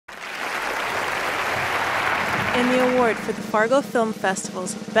And the award for the Fargo Film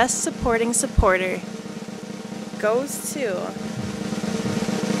Festival's Best Supporting Supporter goes to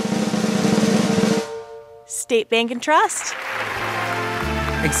State Bank and Trust.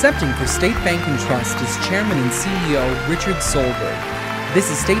 Accepting for State Bank and Trust is Chairman and CEO Richard Solberg.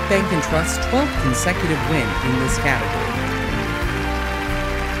 This is State Bank and Trust's 12th consecutive win in this category.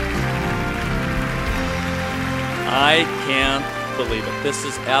 I can't believe it. This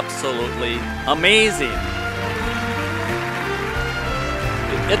is absolutely amazing.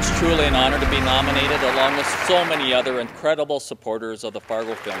 It's truly an honor to be nominated along with so many other incredible supporters of the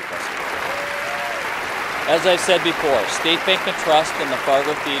Fargo Film Festival. As I said before, State Bank and Trust and the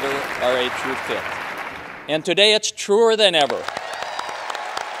Fargo Theater are a true fit. And today it's truer than ever.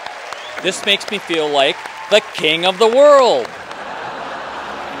 This makes me feel like the king of the world.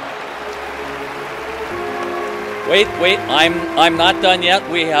 Wait, I'm not done yet.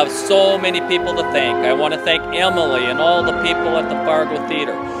 We have so many people to thank. I want to thank Emily and all the people at the Fargo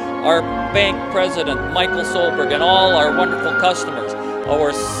Theater, our bank president, Michael Solberg, and all our wonderful customers,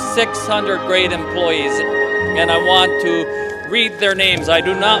 our 600 great employees, and I want to read their names. I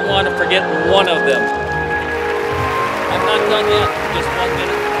do not want to forget one of them. I'm not done yet. Just 1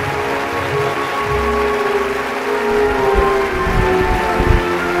 minute.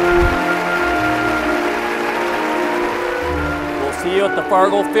 See you at the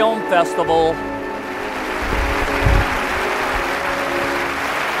Fargo Film Festival.